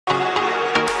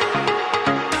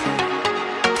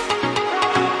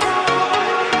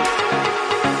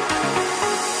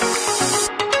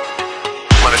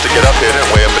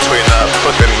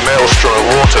straw of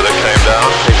water that came down.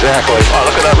 Exactly. Oh,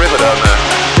 look at that river down there.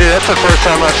 Dude, that's the first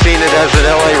time I've seen it as an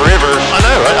LA river. I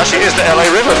know, right? Actually, it is the LA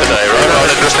River today, right?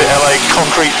 Rather than just the LA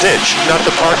concrete ditch. Not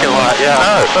the parking lot,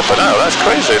 yeah. No, that's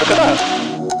crazy. Look at that.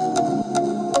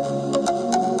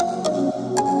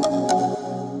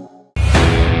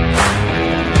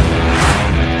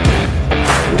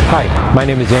 Hi, my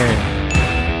name is Aaron.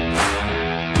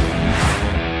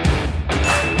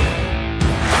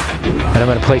 And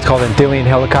I'm at a place called Anthelion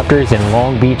Helicopters in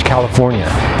Long Beach, California.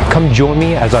 Come join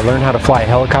me as I learn how to fly a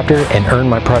helicopter and earn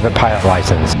my private pilot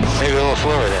license. Maybe a little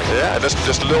slower then. Yeah,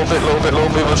 just a little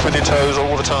movements with your toes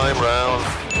all the time, round.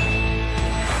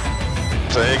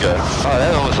 There you go. Oh,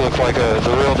 that almost looks like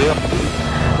the real deal.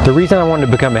 The reason I wanted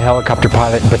to become a helicopter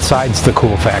pilot, besides the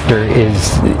cool factor,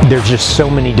 is there's just so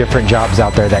many different jobs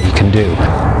out there that you can do.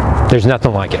 There's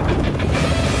nothing like it.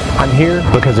 I'm here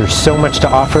because there's so much to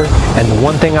offer, and the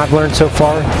one thing I've learned so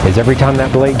far is every time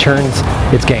that blade turns,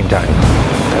 it's game time.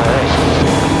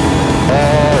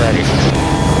 Alrighty.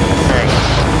 Hey,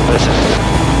 listen,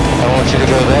 I want you to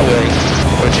go that way,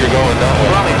 but you're going that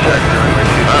way.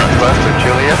 Buster,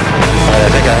 Julia.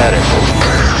 I think I had it.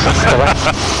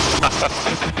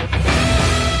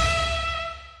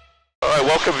 Alright,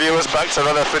 welcome viewers back to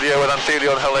another video with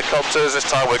Anthelion Helicopters. This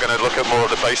time we're going to look at more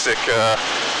of the basic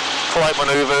flight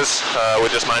maneuvers. We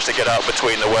just managed to get out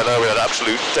between the weather. We had an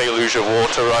absolute deluge of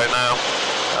water right now,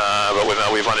 but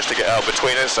we've managed to get out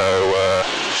between it, so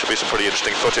should be some pretty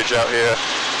interesting footage out here.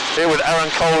 Here with Aaron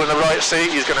Cole in the right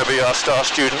seat. He's going to be our star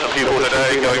student and pupil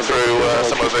today, going through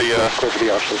some of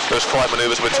those flight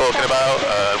maneuvers we're talking about.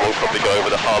 We'll probably go over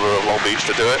the harbour of Long Beach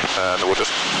to do it, and we'll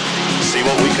just see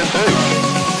what we can do.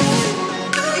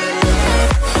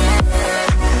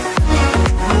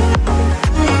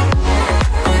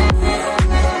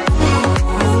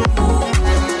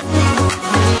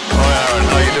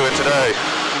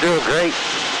 Doing great.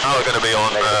 Now we're going to be on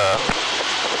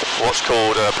what's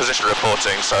called position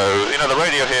reporting. So, you know, the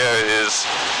radio here is,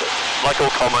 like all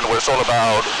common, where it's all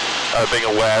about being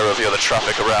aware of the other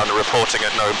traffic around and reporting at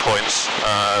known points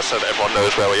so that everyone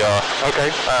knows where we are.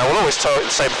 Okay. We'll always tell the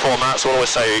same format, so we'll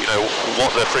always say, you know, what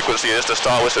the frequency is to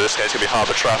start with. So this case it's going to be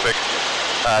harbour traffic.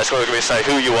 So we're going to say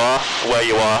who you are, where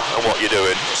you are, and what you're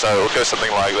doing. So it'll go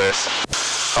something like this.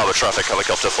 Harbour traffic,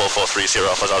 helicopter 4430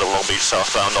 offers out of Long Beach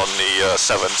southbound on the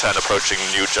 710 approaching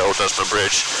New Gerald Desmond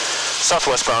Bridge.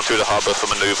 Southwestbound through the harbour for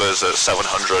manoeuvres at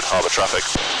 700 harbour traffic.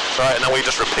 Right, and then we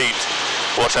just repeat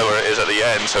whatever it is at the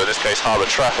end, so in this case harbour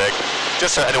traffic,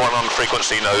 just so anyone on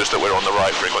frequency knows that we're on the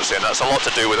right frequency, and that's a lot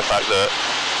to do with the fact that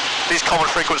these common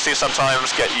frequencies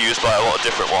sometimes get used by a lot of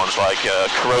different ones, like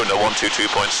Corona 122.7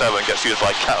 gets used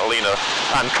by Catalina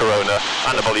and Corona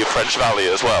and the French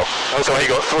Valley as well. Okay. So when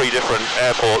you've got three different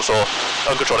airports or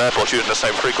uncontrolled airports using the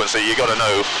same frequency, you've got to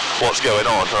know what's going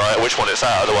on, right? Which one it's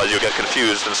at, otherwise you'll get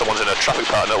confused and someone's in a traffic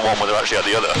pattern at one when they're actually at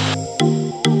the other.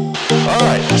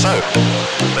 Alright, so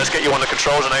let's get you on the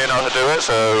controls. I know you know how to do it,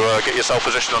 so get yourself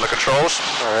positioned on the controls.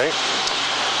 Alright.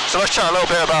 So let's chat a little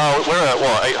bit about, we're at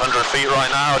what, 800 feet right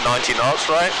now, 90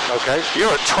 knots, right? Okay. You're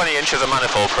at 20 inches of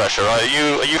manifold pressure, right?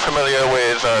 Are you familiar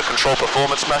with control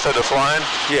performance method of flying?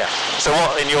 Yeah. So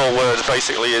what, in your words,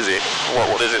 basically is it?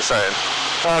 What is it saying?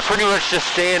 Pretty much just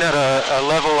staying at a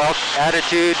level up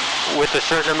attitude with a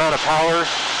certain amount of power,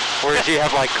 whereas you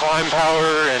have like climb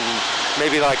power and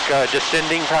maybe like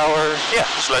descending power. Yeah,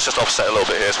 so let's just offset a little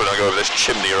bit here so we don't go over this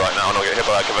chimney right now and not get hit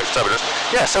by that convective turbulence.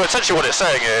 Yeah, so essentially what it's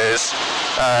saying is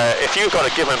if you've got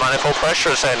a given manifold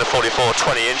pressure, say in the 44,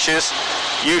 20 inches,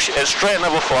 at straight and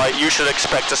level flight, you should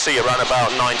expect to see around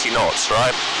about 90 knots,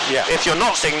 right? Yeah. If you're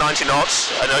not seeing 90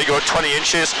 knots, and you're at 20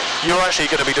 inches, you're actually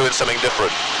going to be doing something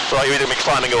different, right? You're either going to be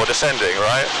climbing or descending,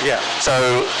 right? Yeah.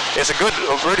 So it's a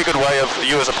really good way of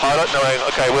you as a pilot knowing,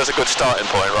 okay, where's a good starting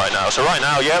point right now? So right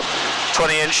now, yep,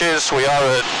 20 inches, we are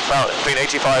at about between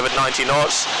 85 and 90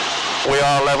 knots. We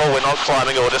are level, we're not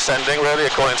climbing or descending really,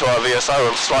 according to our VSI.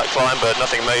 We're a slight climb, but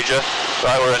nothing major.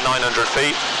 Right, we're at 900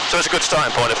 feet. So it's a good starting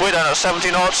point. If we're down at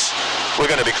 70 knots, we're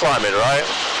going to be climbing, right?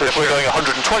 If we're going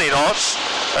 120 knots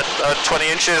at 20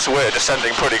 inches, we're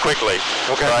descending pretty quickly.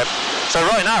 Okay. Right? So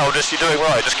right now, you're doing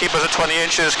right. Just keep us at 20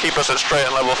 inches, keep us at straight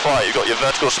and level flight. You've got your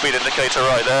vertical speed indicator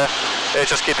right there. It's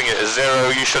just keeping it at 0.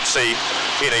 You should see,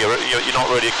 you're not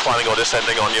really climbing or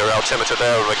descending on your altimeter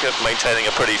there. We're maintaining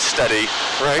a pretty steady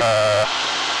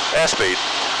airspeed.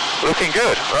 Looking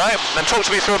good, right? Then talk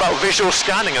to me through about visual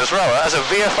scanning as well. As a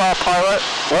VFR pilot,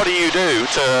 what do you do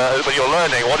when you're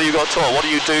learning? What do you got taught? What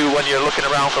do you do when you're looking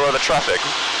around for other traffic?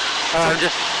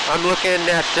 I'm looking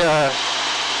at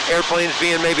airplanes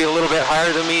being maybe a little bit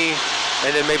higher than me,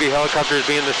 and then maybe helicopters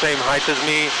being the same height as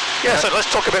me, Yeah, so let's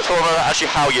talk a bit more about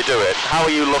actually how you do it. How are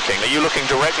you looking? Are you looking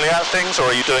directly at things, or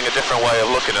are you doing a different way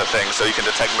of looking at things so you can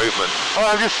detect movement? Oh,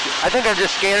 I think I'm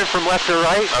just scanning from left to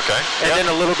right. Okay. And then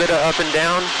a little bit of up and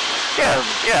down. Yeah,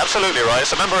 yeah, absolutely right.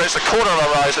 So remember, it's the corner of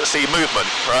our eyes that see movement,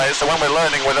 right? So when we're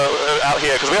learning with out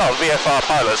here, because we are VFR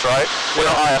pilots, right? We're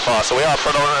not IFR, so we are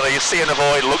predominantly see and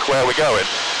avoid, look where we're going.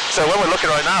 So when we're looking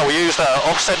right now, we use that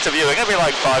off-center viewing, every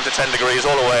like 5 to 10 degrees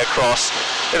all the way across.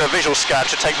 In a visual scan,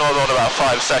 should take more than about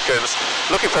 5 seconds.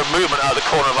 Looking for movement out of the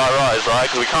corner of our eyes,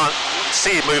 right? Because we can't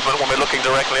see movement when we're looking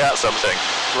directly at something.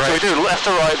 Right. So we do left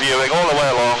to right viewing all the way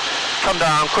along. Come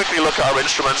down, quickly look at our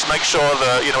instruments, make sure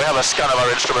that, we have a scan of our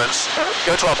instruments,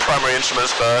 go to our primary instruments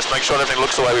first, make sure everything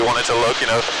looks the way we want it to look,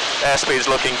 airspeed's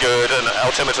looking good, and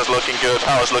altimeter's looking good,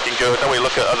 power's looking good. Then we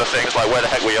look at other things like where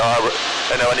the heck we are,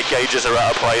 any gauges are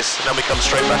out of place, and then we come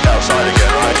straight back outside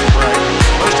again, right?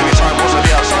 Most of your time wants to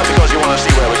be outside because you want to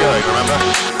see where we're going, remember?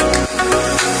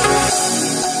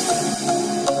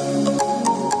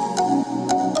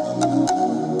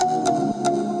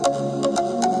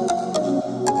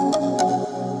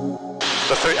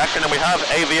 The three acronym we have: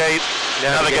 Aviate,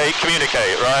 Navigate,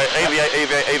 Communicate, right?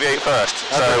 Aviate first.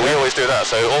 So we always do that.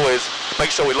 So always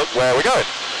make sure we look where we're going.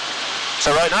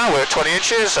 So right now we're at 20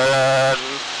 inches and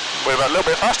we're about a little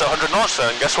bit faster, 100 knots.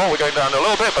 And guess what? We're going down a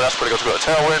little bit, but that's pretty good. We've got a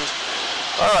tailwind.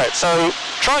 All right. So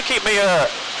try and keep me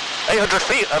 800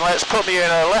 feet and let's put me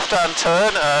in a left-hand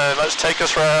turn and let's take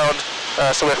us round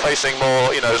so we're facing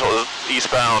more, sort of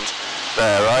eastbound.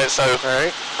 There, right? So,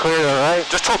 alright, clear to the right.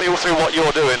 Just talk me through what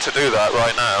you're doing to do that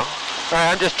right now.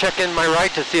 Alright, I'm just checking my right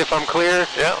to see if I'm clear.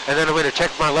 Yeah. And then I'm going to check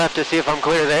my left to see if I'm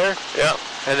clear there. Yeah.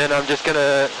 And then I'm just going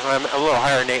to, I'm a little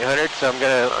higher than 800, so I'm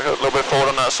going to... A little bit forward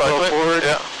on that side. A little forward.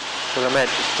 Yeah. So I'm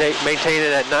maintain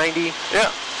it at 90. Yeah.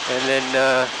 And then,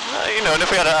 and if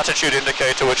we had an attitude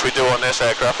indicator, which we do on this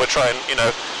aircraft, we're trying,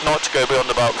 not to go beyond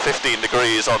about 15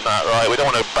 degrees on that, right? We don't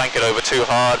want to bank it over too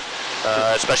hard.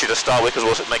 Especially to start with, because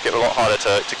we'll make it a lot harder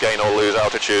to gain or lose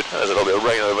altitude. There's a little bit of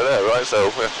rain over there, right? So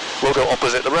we'll go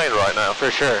opposite the rain right now. For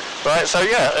sure. Right, so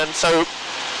yeah, and so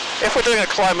if we're doing a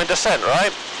climb and descent, right?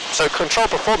 So control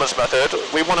performance method,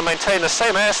 we want to maintain the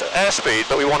same airspeed,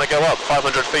 but we want to go up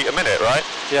 500 feet a minute, right?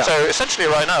 Yeah. So essentially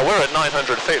right now, we're at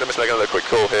 900 feet. Let me make another quick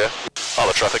call here.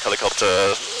 Harbour traffic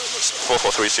helicopter,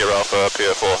 4430 Sierra Alpha,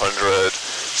 Pier 400,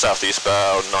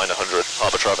 southeastbound, 900,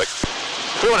 harbour traffic.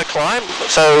 If we want to climb,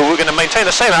 so we're going to maintain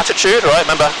the same attitude, right?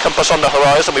 Remember, compass on the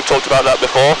horizon, we've talked about that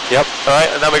before. Yep. All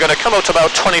right, and then we're going to come up to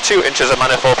about 22 inches of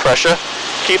manifold pressure,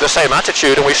 keep the same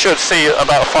attitude, and we should see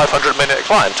about a 500-minute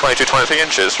climb, 22, 23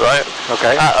 inches, right?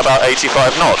 Okay. At about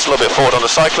 85 knots, a little bit forward on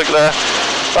the cyclic there.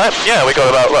 Right, yeah, we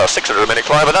got about, 600-minute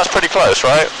climb, but that's pretty close,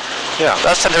 right? Yeah.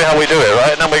 That's tend to be how we do it,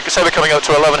 right? And then we say we're coming up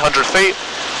to 1,100 feet.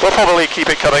 We'll probably keep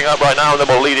it coming up right now, and then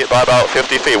we'll lead it by about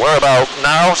 50 feet. We're about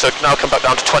now, so now come back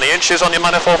down to 20 inches on your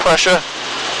manifold pressure.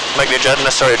 Make the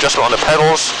necessary adjustment on the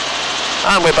pedals.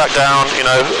 And we're back down,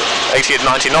 80 to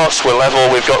 90 knots. We're level.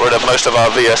 We've got rid of most of our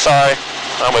VSI.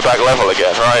 And we're back level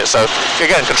again, right? So,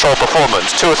 again, control performance.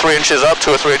 2 or 3 inches up,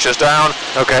 2 or 3 inches down.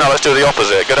 Okay. Now let's do the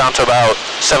opposite. Go down to about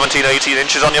 17, 18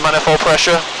 inches on your manifold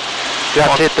pressure. You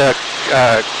have to hit the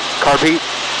carb heat?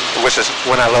 Which is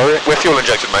when I lower it? We're fuel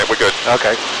injected, mate. We're good.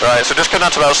 Okay. Right, so just come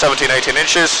down to about 17, 18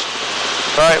 inches.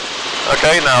 Right.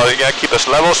 Okay, now, yeah, keep us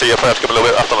level. So you probably have to come a little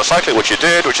bit up on the cyclic, which you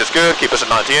did, which is good. Keep us at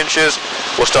 90 inches.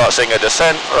 We'll start seeing a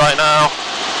descent right now.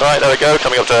 Right, there we go.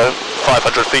 Coming up to 500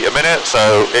 feet a minute.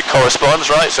 So it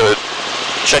corresponds, right? So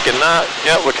checking that.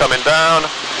 Yeah, we're coming down.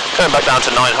 Coming back down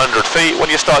to 900 feet. When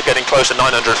you start getting close to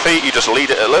 900 feet, you just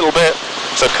lead it a little bit.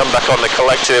 So come back on the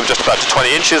collective just about to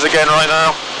 20 inches again right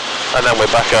now. And then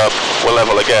we're back up, we're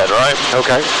level again, right?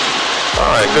 Okay. All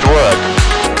right, good work.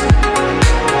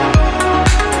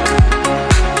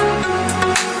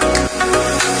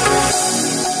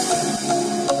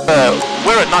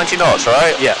 We're at 90 knots,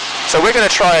 right? Yes. So we're going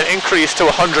to try and increase to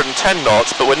 110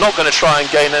 knots, but we're not going to try and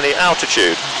gain any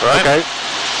altitude, right? Okay.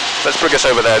 Let's bring us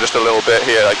over there just a little bit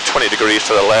here, like 20 degrees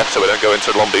to the left, so we don't go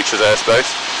into Long Beach's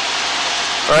airspace.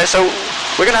 All right, so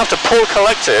we're going to have to pull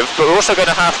collective, but we're also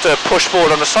going to have to push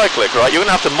forward on the cyclic, right? You're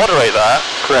going to have to moderate that.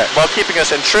 Correct. While keeping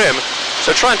us in trim.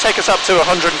 So try and take us up to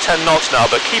 110 knots now,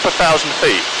 but keep 1,000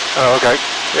 feet. Oh, okay.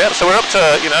 Yep, so we're up to,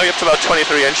 you're up to about 23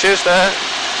 inches there.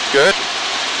 Good.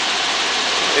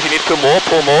 If you need to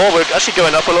pull more. We're actually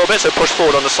going up a little bit, so push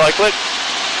forward on the cyclic.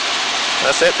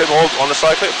 That's it, a bit more on the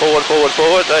cyclic. Forward, forward,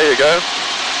 forward. There you go.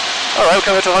 All right, we're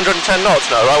coming to 110 knots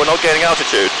now, right? We're not gaining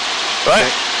altitude, right?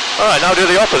 Okay. All right, now do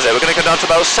the opposite. We're going to go down to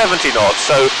about 70 knots.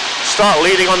 So start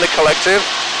leading on the collective,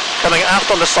 coming aft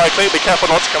on the cyclic. Be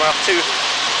careful not to come aft too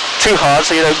hard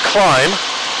so you don't climb.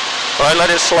 All right,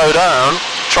 let it slow down.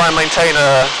 Try and maintain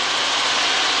a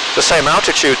the same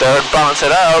altitude there and balance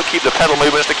it out, keep the pedal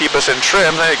movements to keep us in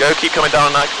trim. There you go, keep coming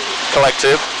down that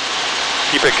collective.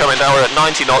 Keep it coming down, we're at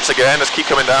 90 knots again, just keep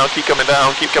coming down, keep coming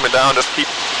down, keep coming down, just keep...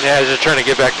 Yeah, I was just trying to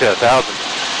get back to 1,000.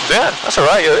 Yeah, that's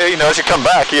alright, you know, as you come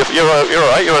back, you're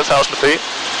alright, you're at 1,000 feet.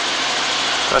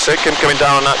 That's it, coming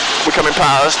down that, we're coming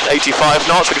past 85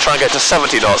 knots, we can try and get to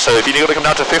 70 knots, so if you need to come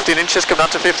down to 15 inches, come down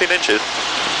to 15 inches.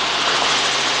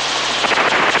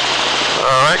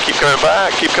 Alright, keep coming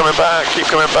back, keep coming back, keep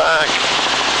coming back.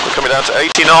 We're coming down to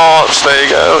 80 knots, there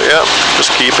you go, yep,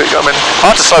 just keep it coming.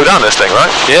 Hard to slow down this thing,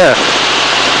 right? Yeah.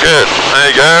 Good, there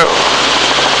you go.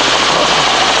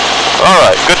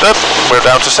 Alright, good enough, we're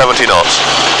down to 70 knots.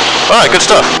 Alright, good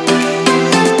stuff.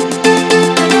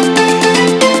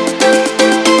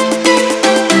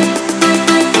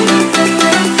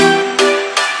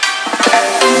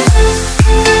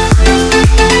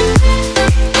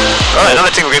 Alright, another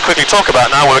thing we can quickly talk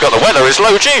about now when we've got the weather is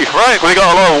low G, right? We've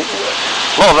got a lot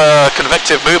of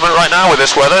convective movement right now with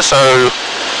this weather, so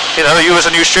you know, you as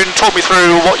a new student, talk me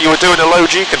through what you would do in a low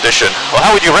G condition. Well,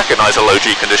 how would you recognise a low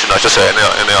G condition, I should say, in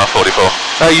the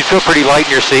R44? You'd feel pretty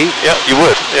light in your seat. Yeah, you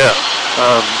would, yeah.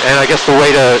 And I guess the way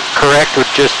to correct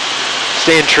would just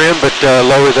stay in trim, but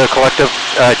lower the collective,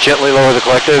 gently lower the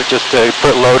collective, just to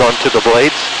put load onto the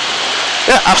blades.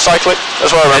 Yeah, half cyclic,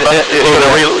 that's what I remember.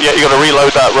 You've got to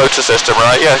reload that rotor system,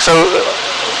 right? Yeah, so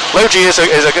low G is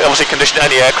obviously a condition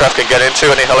any aircraft can get into,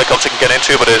 any helicopter can get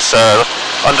into, but it's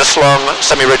underslung,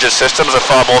 semi-rigid systems are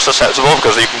far more susceptible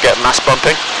because you can get mass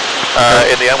bumping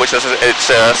in the end, which is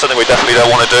something we definitely don't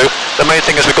want to do. The main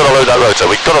thing is we've got to load that rotor.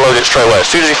 We've got to load it straight away. As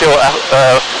soon as you feel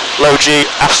low G,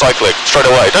 half cyclic straight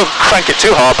away. Don't crank it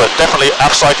too hard, but definitely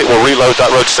half cyclic will reload that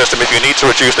rotor system if you need to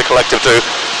reduce the collective too.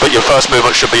 But your first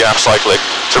movement should be half cyclic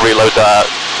to reload that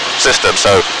system.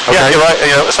 So yeah, you're right.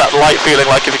 You know, it's that light feeling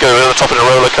like if you go over the top of a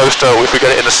roller coaster, or if we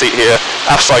get it in the seat here,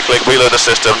 half cyclic, reload the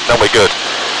system, then we're good.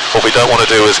 What we don't want to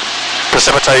do is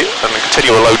precipitate and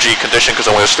continue a low G condition because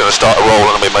then we're just going to start a roll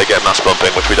and then we may get mass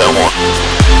bumping, which we don't want.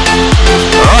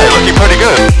 Alright, looking pretty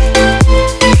good.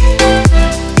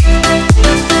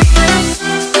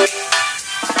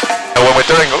 And when we're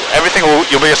doing everything,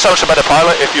 you'll be so much a better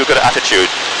pilot if you're good at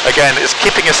attitude. Again, it's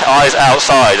keeping your eyes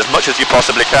outside as much as you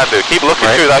possibly can do. Keep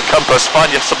looking through that compass, find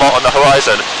your spot on the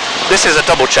horizon. This is a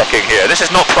double checking here. This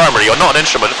is not primary, you're not an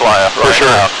instrument flyer right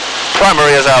now.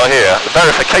 Primary is out here, the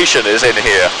verification is in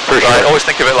here. Right? Always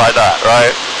think of it like that,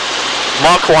 right?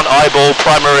 Mark 1 eyeball,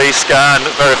 primary, scan,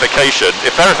 verification.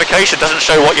 If verification doesn't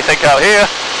show what you think out here,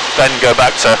 then go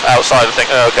back to outside and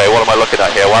think, oh, okay, what am I looking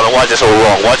at here? Why is this all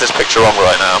wrong? Why is this picture wrong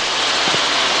right now?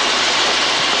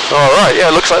 Alright, yeah,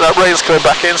 looks like that rain's coming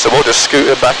back in, so we'll just scoot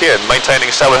it back in.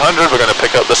 Maintaining 700, we're going to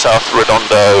pick up the South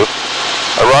Redondo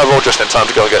arrival just in time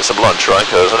to go and get some lunch, right?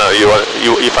 Because I know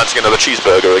you fancy another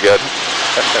cheeseburger again.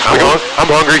 I'm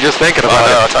hungry just thinking about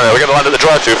it. I tell you, we're going to land at the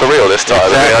drive-thru for real this time.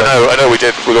 Exactly. I know we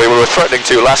were threatening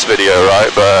to last video, right?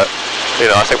 But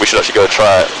you know, I think we should actually go and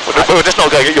try it. We're just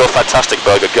not going to get your fantastic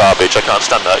burger garbage. I can't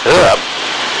stand that crap.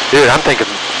 Dude, I'm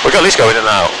thinking we can at least go in and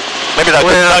out. Maybe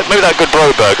that good bro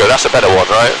burger. That's a better one,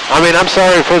 right? I mean, I'm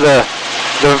sorry for the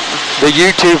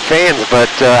YouTube fans,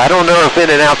 but I don't know if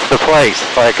In-N-Out's the place.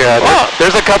 Like,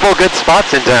 there's a couple of good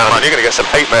spots in town. Man, you're going to get some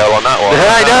hate mail on that one. Yeah,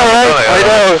 I know, right? I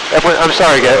know. I'm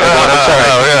sorry, guys. I'm sorry.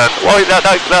 Oh, yeah. Well,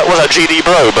 that was a GD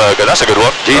Bro burger. That's a good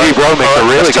one. GD Bro makes a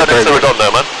really good burger. Let's turn into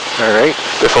Redondo, man. All right.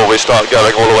 Before we start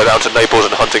going all the way down to Naples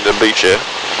and Huntington Beach here.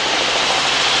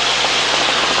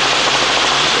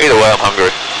 Either way, I'm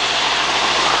hungry.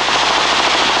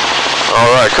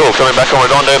 Alright, cool. Coming back on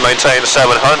Redondo, maintain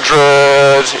 700.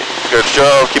 Good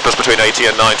job. Keep us between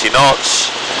 80 and 90 knots.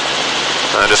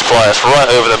 And just fly us right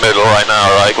over the middle right now,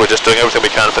 right? We're just doing everything we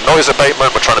can for noise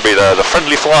abatement. We're trying to be the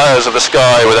friendly flyers of the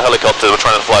sky with the helicopters. We're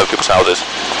trying to fly over people's houses.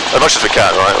 As much as we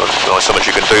can, right? There's only so much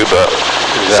you can do, but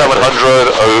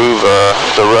 700 over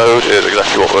the road is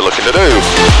exactly what we're looking to do.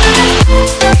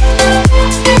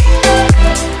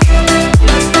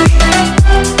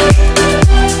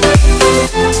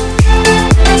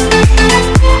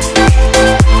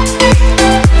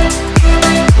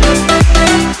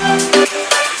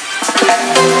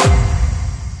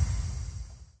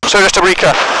 So just to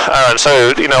recap, Aaron,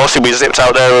 so, you know, obviously we zipped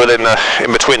out there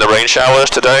in between the rain showers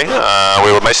today.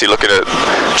 We were basically looking at,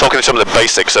 talking some of the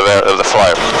basics of the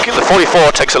flight. The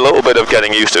 44 takes a little bit of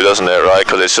getting used to, doesn't it, right?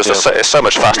 Because it's just it's so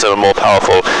much faster and more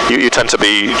powerful. You tend to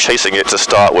be chasing it to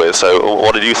start with, so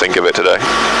what did you think of it today?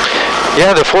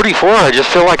 Yeah, the 44, I just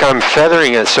feel like I'm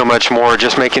feathering it so much more,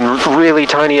 just making really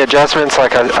tiny adjustments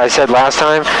like I said last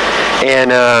time.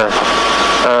 And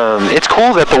It's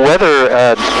cool that the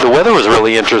weather was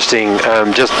really interesting.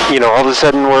 Just, you know, all of a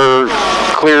sudden we're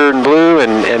clear and blue,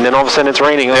 and then all of a sudden it's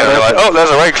raining. Yeah, like, oh, there's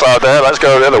a rain cloud there, let's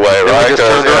go the other way, right?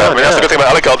 That's the good thing about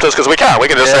helicopters, because we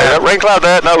can just say, rain cloud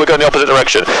there, no, we're going the opposite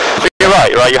direction. You're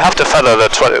right, you have to feather the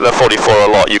 44 a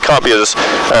lot. You can't be as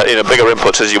bigger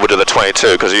inputs as you would with the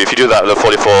 22, because if you do that with the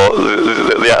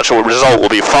 44, the actual result will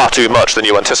be far too much than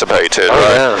you anticipated,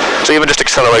 right? Yeah. So even just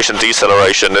acceleration,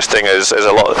 deceleration, this thing is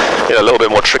a lot, a little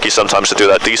bit more tricky sometimes to do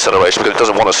that deceleration, because it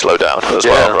doesn't want to slow down as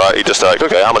well, right? You just like,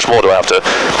 okay, how much more do I have to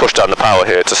push down the power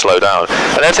here to slow down?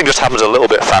 And everything just happens a little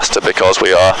bit faster because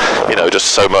we are,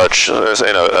 just so much,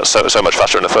 so much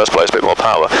faster in the first place, a bit more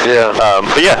power. Yeah.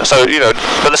 But yeah, so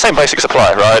but the same basics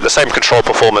apply, right? The same control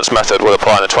performance method will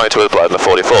apply in a 22 as applied in the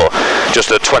 44. Just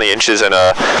the 20 inches in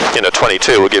a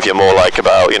 22 will give you more like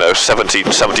about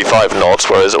 70, 75 knots,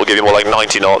 whereas it will give you more like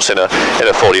 90 knots in a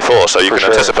 44. So you can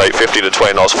anticipate 50 to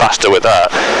 20 knots faster with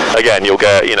that. Again, you'll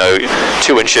get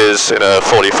 2 inches in a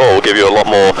 44 will give you a lot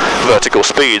more vertical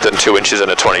speed than 2 inches in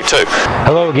a 22.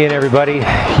 Hello again, everybody.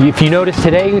 If you noticed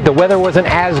today, the weather wasn't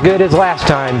as good as last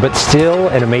time, but still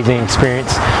an amazing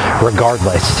experience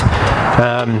regardless.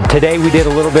 Today we did a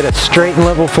little bit of straight and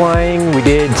level flying. We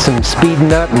did some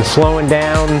speeding up and slowing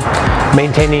down,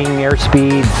 maintaining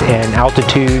airspeeds and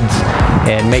altitudes,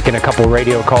 and making a couple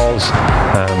radio calls,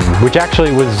 which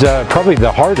actually was probably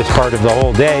the hardest part of the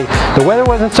whole day. The weather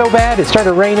wasn't so bad. It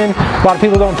started raining. A lot of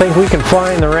people don't think we can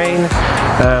fly in the rain.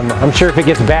 I'm sure if it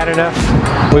gets bad enough,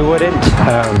 we wouldn't.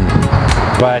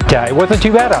 But it wasn't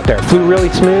too bad out there. It flew really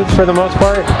smooth for the most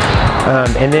part.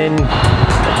 And then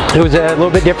it was a little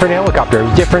bit different helicopter. It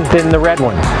was different than the red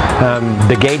one.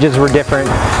 The gauges were different,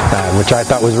 which I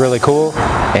thought was really cool.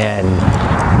 And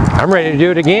I'm ready to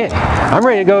do it again. I'm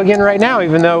ready to go again right now,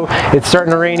 even though it's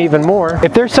starting to rain even more.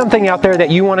 If there's something out there that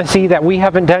you want to see that we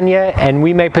haven't done yet and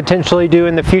we may potentially do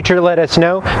in the future, let us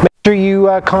know. Make sure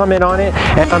you comment on it.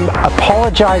 And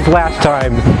apologize last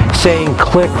time saying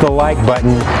click the like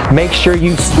button. Make sure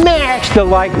you smash the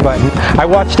like button. I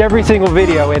watched every single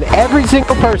video, and every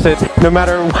single person, no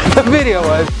matter what the video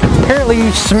was, apparently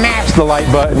you smash the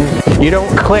like button. You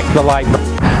don't click the like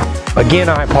button. Again,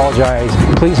 I apologize.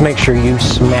 Please make sure you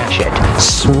smash it.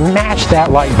 Smash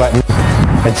that like button.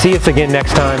 And see us again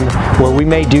next time, where we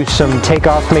may do some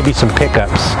takeoffs, maybe some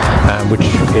pickups, which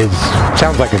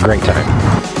sounds like a great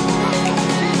time.